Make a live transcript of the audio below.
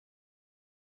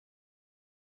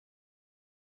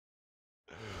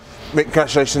Mick,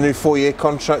 congratulations on a new 4-year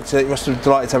contract. You must have been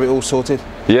delighted to have it all sorted.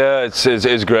 Yeah,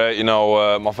 it's great. You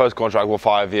know, my first contract was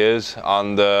 5 years,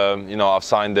 and you know, I've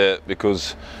signed it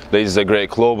because Leeds is a great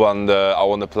club, and I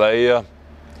want to play here.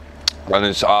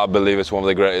 And I believe it's one of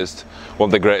the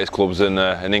greatest clubs in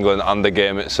England and the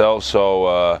game itself.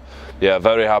 So yeah,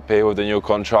 very happy with the new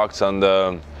contract, and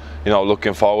you know,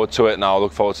 looking forward to it now.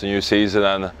 Look forward to the new season,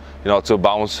 and you know, to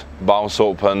bounce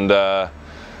up and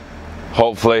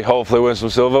hopefully win some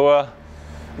silverware.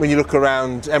 When you look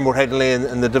around Emerald Headingley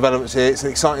and the developments here, it's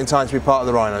an exciting time to be part of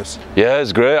the Rhinos. Yeah,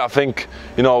 it's great. I think,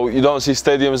 you know, you don't see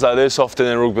stadiums like this often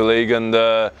in rugby league, and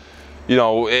you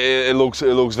know, it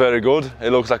looks very good.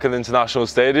 It looks like an international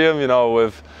stadium, you know,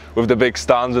 with the big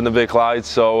stands and the big lights.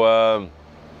 So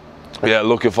yeah,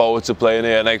 looking forward to playing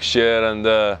here next year,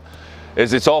 and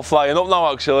it's all flying up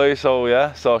now actually. So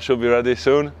yeah, so I should be ready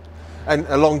soon. And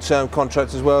a long-term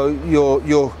contract as well.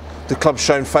 The club's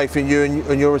shown faith in you,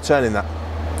 and you're returning that.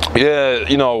 Yeah,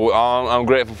 you know, I'm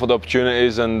grateful for the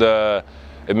opportunities, and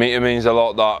it means a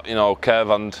lot that, you know,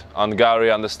 Kev and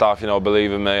Gary and the staff, you know,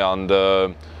 believe in me, and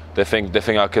they think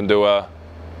I can do a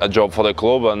job for the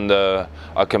club, and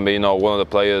I can be, you know, one of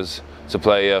the players to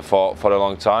play for a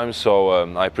long time. So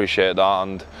I appreciate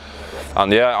that,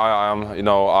 and yeah, I am, you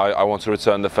know, I want to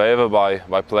return the favour by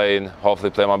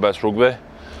hopefully playing my best rugby.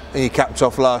 And you capped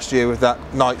off last year with that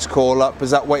Knights call-up.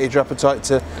 Has that whetted your appetite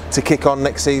to kick on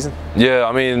next season? Yeah,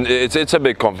 I mean, it's a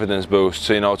big confidence boost,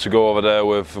 you know, to go over there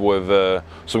with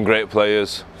some great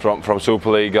players from Super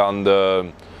League, and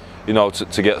you know,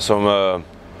 to get some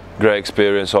great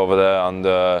experience over there, and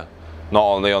not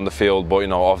only on the field, but you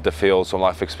know, off the field, some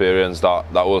life experience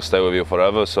that will stay with you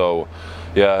forever. So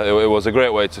yeah, it was a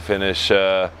great way to finish.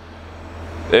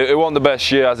 It wasn't the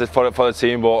best year for the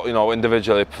team, but you know,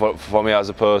 individually, for me as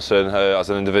a person, as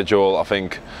an individual, I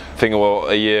think it was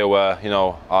a year where, you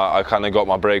know, I kind of got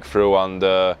my breakthrough, and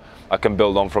I can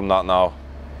build on from that now.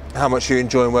 How much are you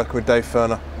enjoying working with Dave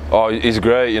Furner? Oh, he's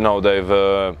great. You know,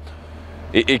 Dave.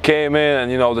 He came in, and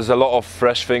you know, there's a lot of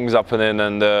fresh things happening,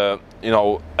 and you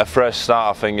know, a fresh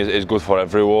start, I think, is good for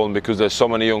everyone, because there's so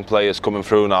many young players coming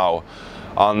through now,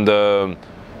 and.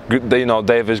 You know,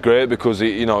 Dave is great because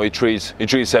he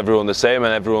treats everyone the same,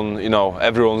 and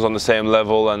everyone's on the same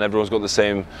level, and everyone's got the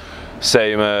same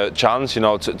chance, you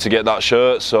know, to get that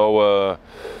shirt. So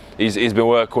he's been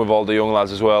working with all the young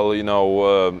lads as well, you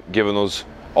know, giving us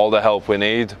all the help we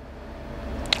need,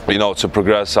 you know, to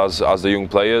progress as the young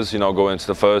players, you know, go into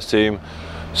the first team.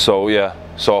 So yeah,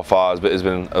 so far it's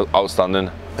been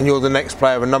outstanding. And you're the next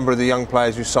player of a number of the young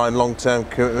players who signed long-term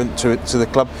commitment to the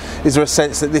club. Is there a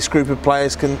sense that this group of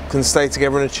players can stay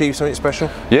together and achieve something special?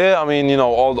 Yeah, I mean, you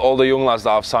know, all the young lads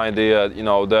that I've signed here, you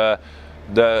know,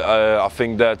 I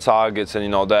think their targets and, you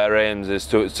know, their aims is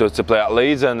to play at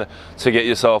Leeds and to get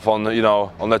yourself on, you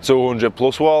know, on the 200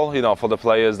 plus wall, you know, for the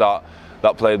players that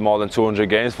played more than 200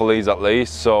 games for Leeds at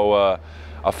least. So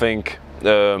I think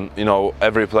you know,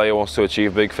 every player wants to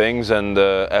achieve big things, and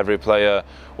every player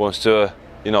wants to,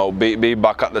 you know, be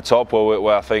back at the top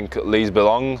where I think Leeds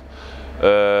belong.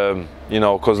 You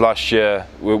know, because last year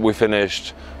we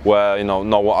finished where, you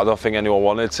know, I don't think anyone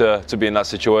wanted to be in that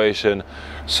situation.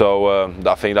 So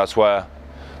I think that's where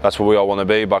we all want to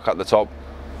be, back at the top.